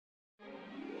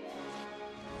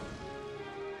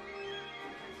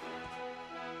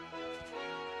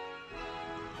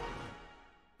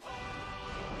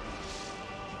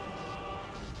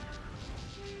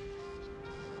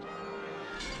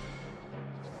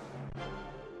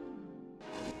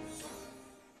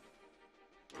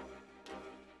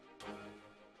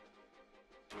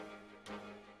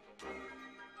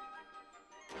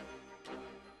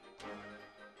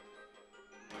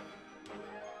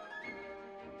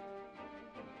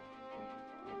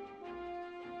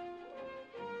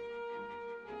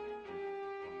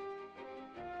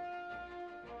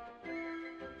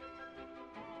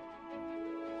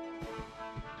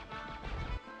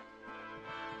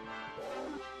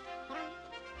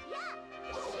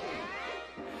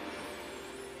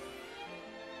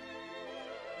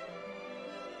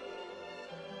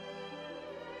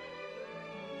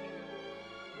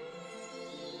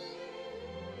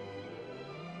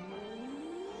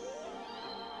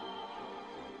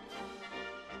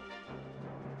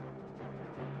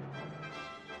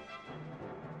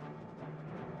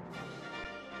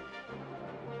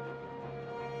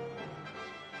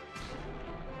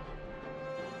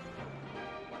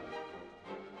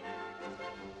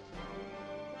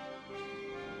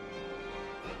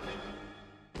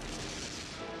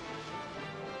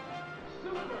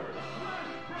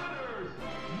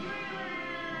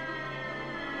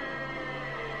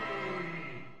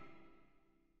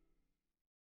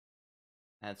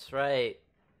That's right.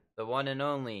 The one and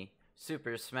only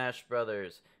Super Smash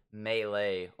Bros.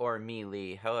 Melee, or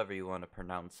Melee, however you want to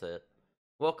pronounce it.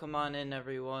 Welcome on in,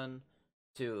 everyone,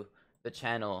 to the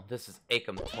channel. This is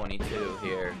Acom22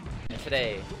 here. And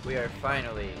today, we are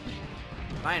finally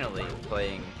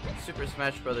playing Super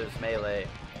Smash Bros. Melee.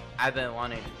 I've been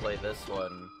wanting to play this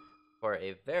one for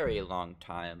a very long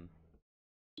time.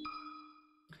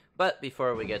 But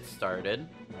before we get started,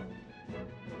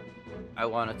 I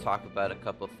want to talk about a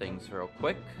couple things real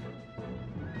quick.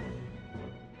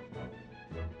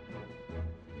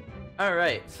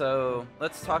 Alright, so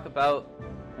let's talk about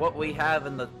what we have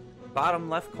in the bottom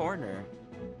left corner.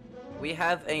 We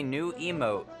have a new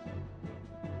emote.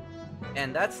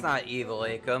 And that's not Evil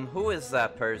Acom. Who is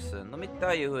that person? Let me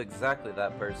tell you who exactly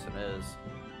that person is.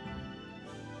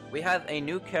 We have a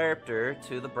new character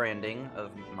to the branding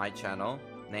of my channel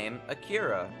named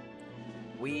Akira.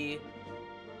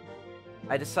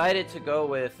 I decided to go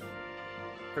with,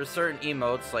 for certain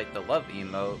emotes like the love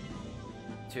emote,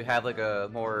 to have like a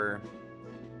more,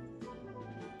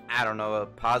 I don't know, a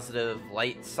positive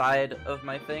light side of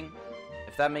my thing,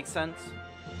 if that makes sense.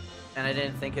 And I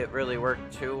didn't think it really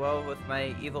worked too well with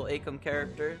my Evil Acom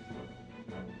character.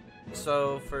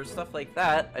 So for stuff like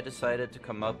that, I decided to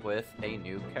come up with a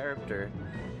new character.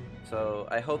 So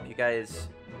I hope you guys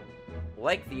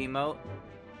like the emote.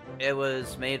 It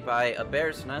was made by a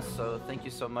Bear's Nest, so thank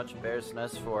you so much, Bear's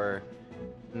Nest, for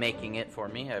making it for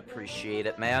me. I appreciate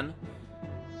it, man.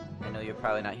 I know you're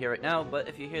probably not here right now, but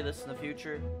if you hear this in the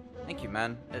future, thank you,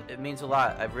 man. It means a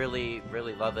lot. I really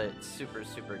love it. It's super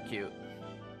cute.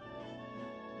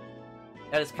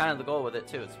 That is kind of the goal with it,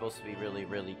 too. It's supposed to be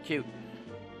really cute.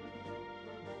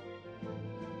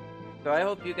 So I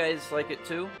hope you guys like it,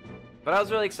 too. But I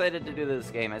was really excited to do this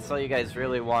game. I saw you guys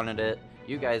really wanted it.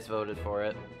 You guys voted for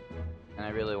it. And I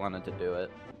really wanted to do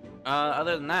it.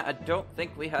 Other than that, I don't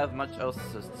think we have much else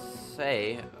to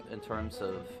say in terms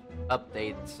of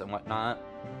updates and whatnot.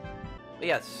 But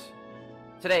yes,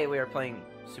 today we are playing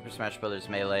Super Smash Bros.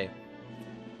 Melee.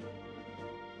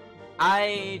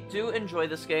 I do enjoy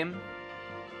this game.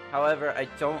 However, I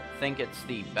don't think it's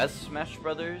the best Smash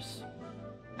Brothers.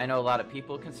 I know a lot of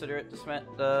people consider it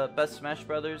the best Smash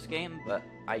Brothers game, but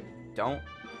I don't.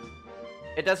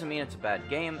 It doesn't mean it's a bad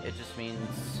game, it just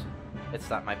means it's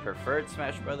not my preferred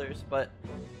Smash Brothers, but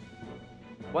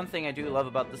one thing I do love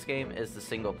about this game is the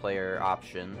single player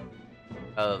option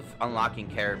of unlocking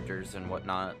characters and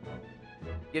whatnot.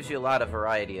 Gives you a lot of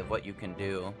variety of what you can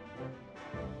do.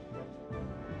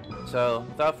 So,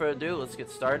 without further ado, let's get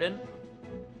started.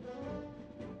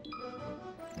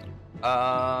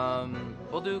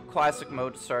 We'll do classic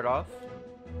mode to start off.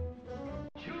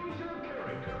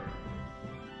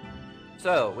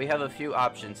 So, we have a few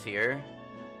options here.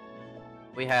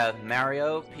 We have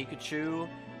Mario, Pikachu,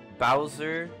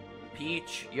 Bowser,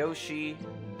 Peach, Yoshi,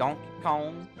 Donkey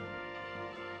Kong,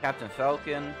 Captain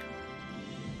Falcon,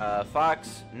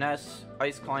 Fox, Ness,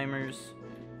 Ice Climbers,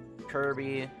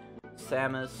 Kirby,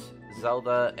 Samus,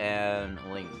 Zelda, and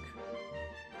Link.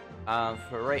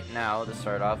 For right now, to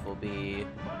start off, will be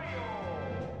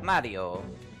Mario.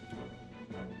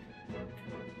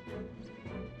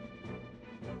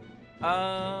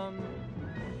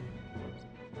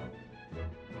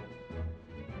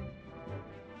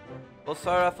 We'll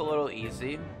start off a little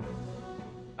easy.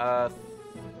 Oh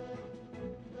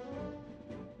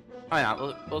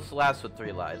yeah, we'll last with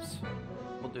 3 lives.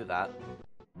 We'll do that.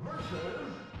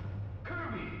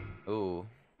 Ooh.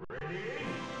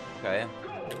 Okay.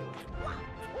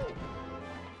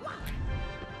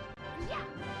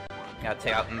 Gotta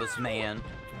take out this man.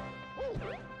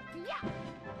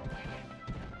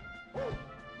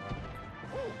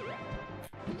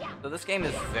 So this game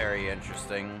is very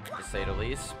interesting, to say the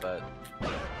least, but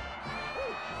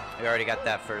we already got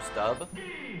that first dub.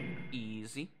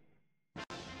 Easy.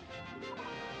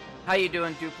 How you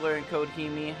doing, Dupler and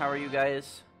Codehemi? How are you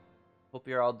guys? Hope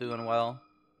you're all doing well.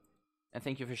 And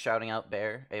thank you for shouting out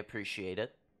Bear. I appreciate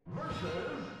it.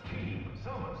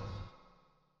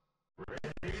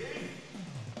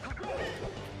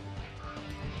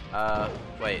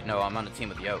 Wait, no, I'm on the team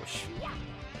with Yosh.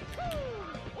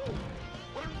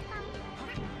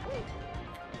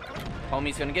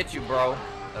 Homie's gonna get you, bro.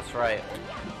 That's right.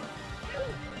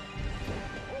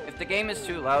 If the game is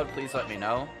too loud, please let me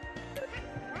know.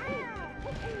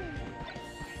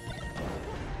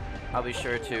 I'll be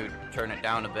sure to turn it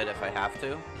down a bit if I have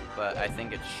to, but I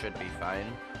think it should be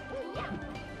fine.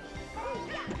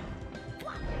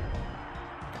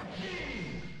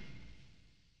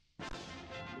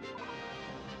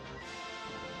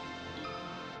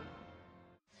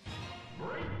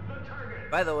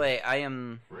 By the way, I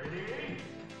am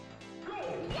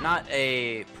not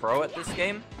a pro at this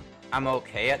game. I'm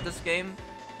okay at this game.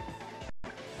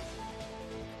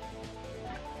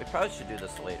 We probably should do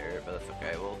this later, but that's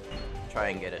okay. We'll try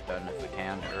and get it done if we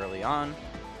can early on.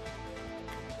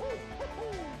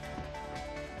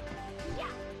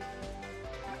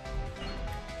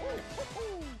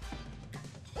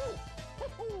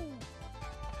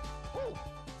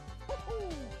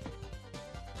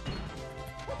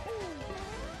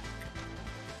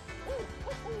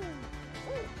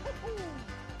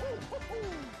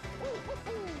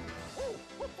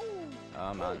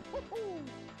 Oh man.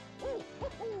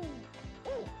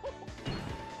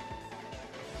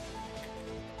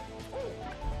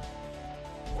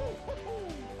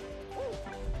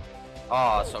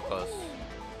 Oh, so close.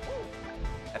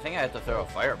 I think I have to throw a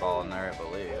fireball in there, I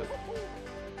believe.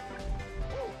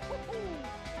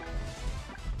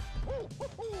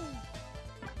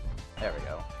 There we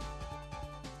go.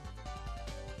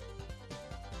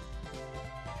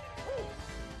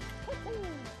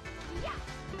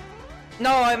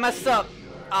 No, I messed up!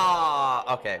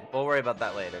 Ah, okay. We'll worry about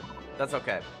that later. That's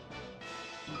okay.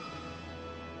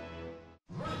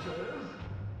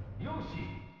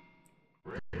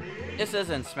 This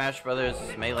isn't Smash Brothers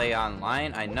Melee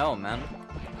Online. I know, man.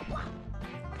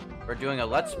 We're doing a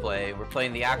Let's Play. We're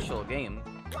playing the actual game.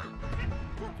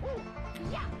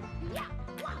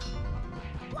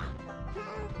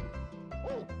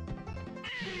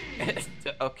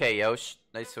 Okay, Yosh.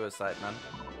 Nice suicide, man.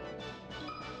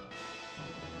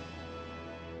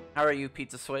 How are you,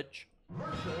 Pizza Switch?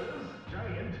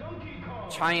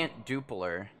 Giant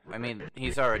Dupler. I mean,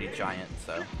 he's already giant,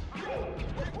 so.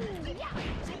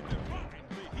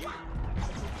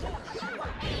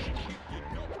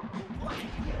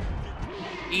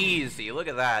 Easy, look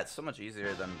at that. So much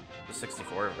easier than the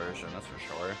 64 version, that's for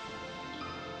sure.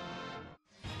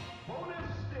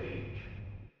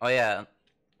 Oh yeah,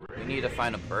 we need to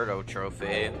find a Birdo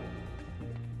trophy.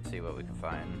 Let's see what we can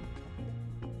find.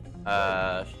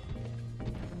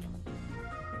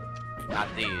 Not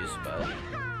these, but...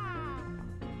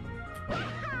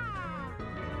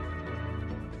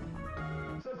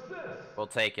 We'll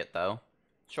take it, though.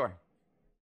 Sure.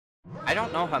 I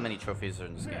don't know how many trophies are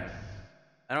in this game.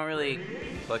 I don't really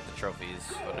collect the trophies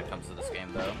when it comes to this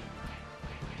game, though.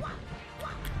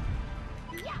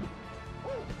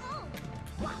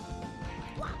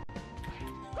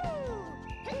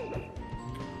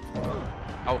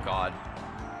 Oh god.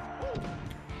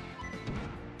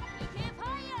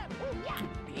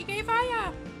 PK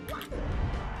fire!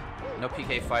 No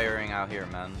PK firing out here,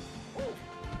 man.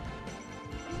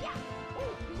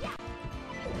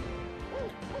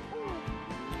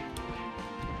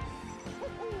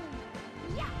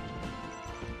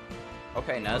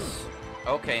 Okay, Ness.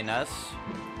 Okay, Ness.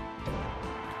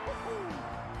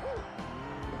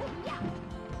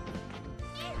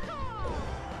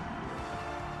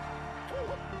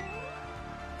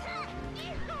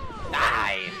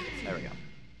 Nice! There we go.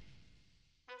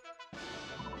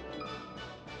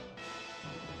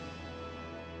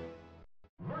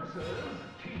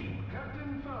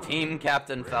 Team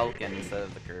Captain Falcon instead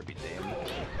of the Kirby team.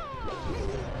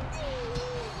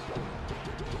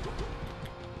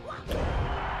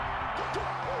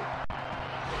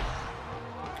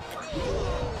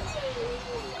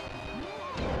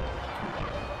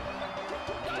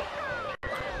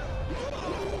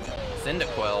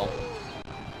 Cyndaquil.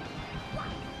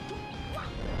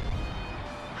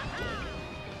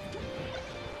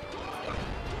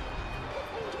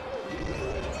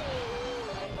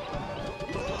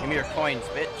 Give me your coins,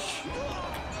 bitch.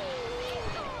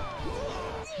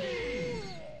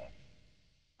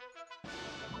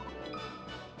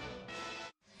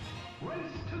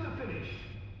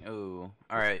 Ooh,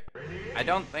 alright. I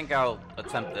don't think I'll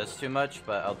attempt this too much,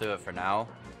 but I'll do it for now.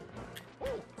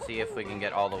 See if we can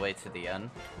get all the way to the end.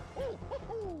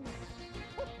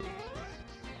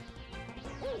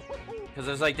 Because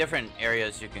there's like different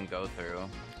areas you can go through.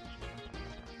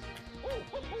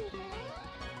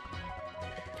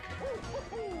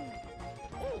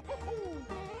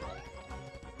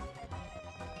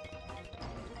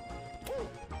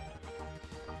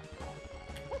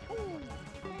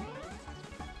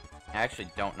 I actually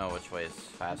don't know which way is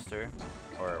faster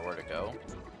or where to go.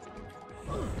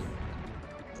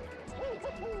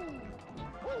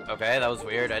 Okay, that was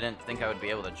weird. I didn't think I would be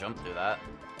able to jump through that.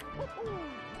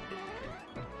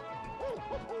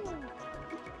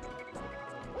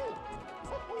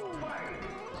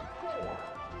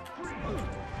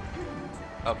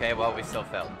 Okay, well, we still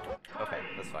failed. Okay,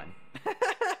 that's fine.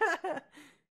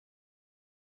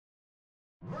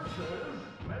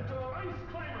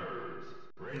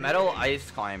 Metal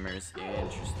Ice Climbers.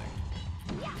 Interesting.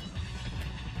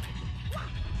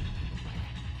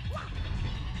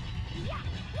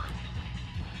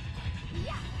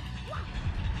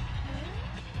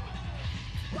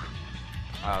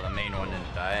 Oh, the main one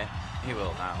didn't die. He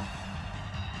will now.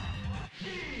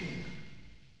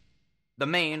 The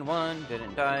main one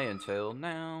didn't die until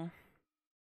now.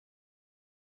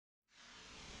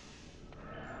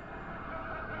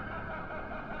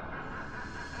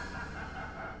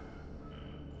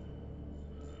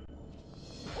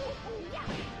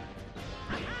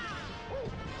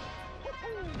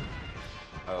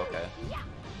 Oh, okay.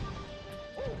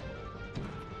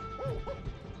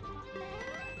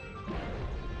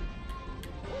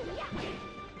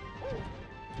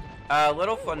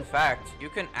 Little fun fact, you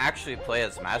can actually play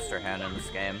as Master Hand in this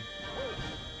game.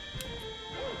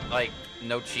 Like,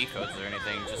 no cheat codes or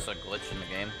anything, just a glitch in the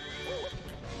game.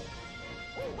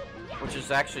 Which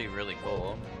is actually really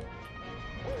cool.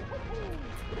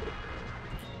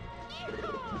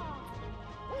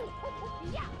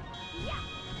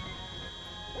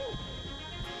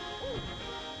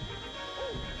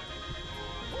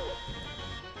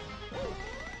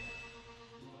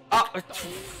 Oh!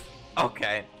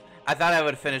 Okay. I thought I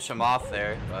would finish him off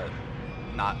there, but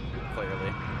not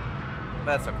clearly. But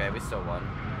that's okay, we still won.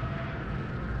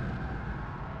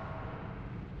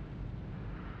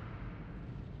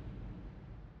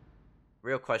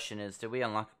 Real question is, did we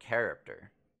unlock a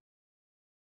character?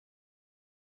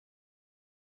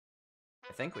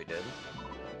 I think we did.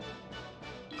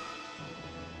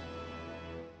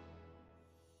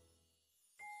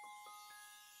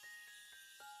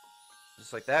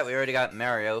 Just like that, we already got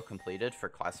Mario completed for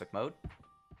classic mode.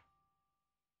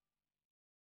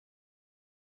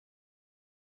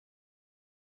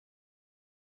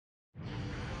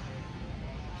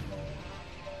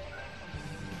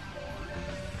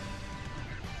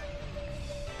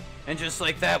 And just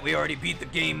like that, we already beat the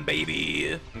game,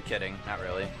 baby! I'm kidding, not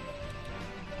really.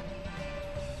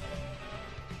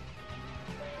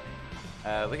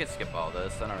 We can skip all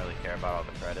this. I don't really care about all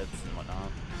the credits and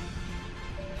whatnot.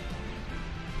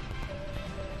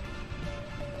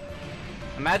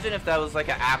 Imagine if that was like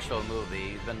an actual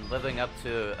movie. You've been living up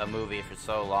to a movie for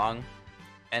so long,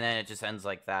 and then it just ends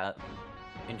like that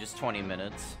in just 20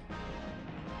 minutes.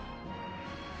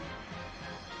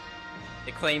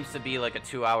 It claims to be like a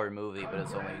 2-hour movie, but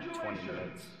it's only 20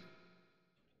 minutes.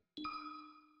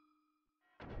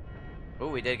 Oh,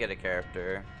 we did get a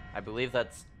character. I believe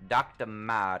that's Dr.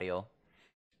 Mario.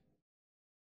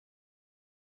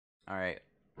 Alright,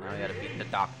 now we gotta beat the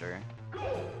doctor.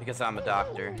 Because I'm a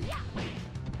doctor.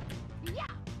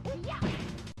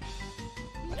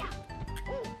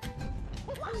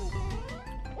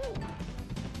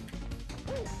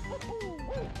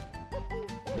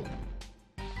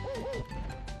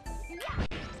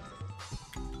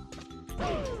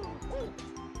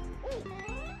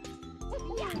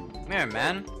 Come here,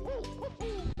 man.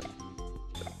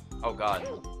 Oh god.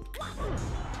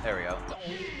 There we go.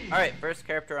 Alright, first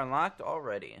character unlocked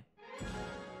already.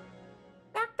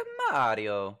 Dr.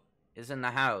 Mario is in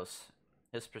the house.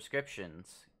 His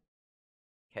prescriptions.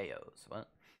 KOs. What?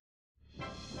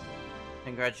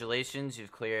 Congratulations,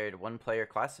 you've cleared one player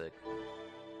classic.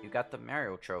 You got the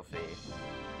Mario trophy.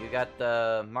 You got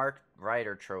the Mark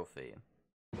Ryder trophy.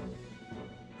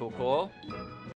 Cool, cool.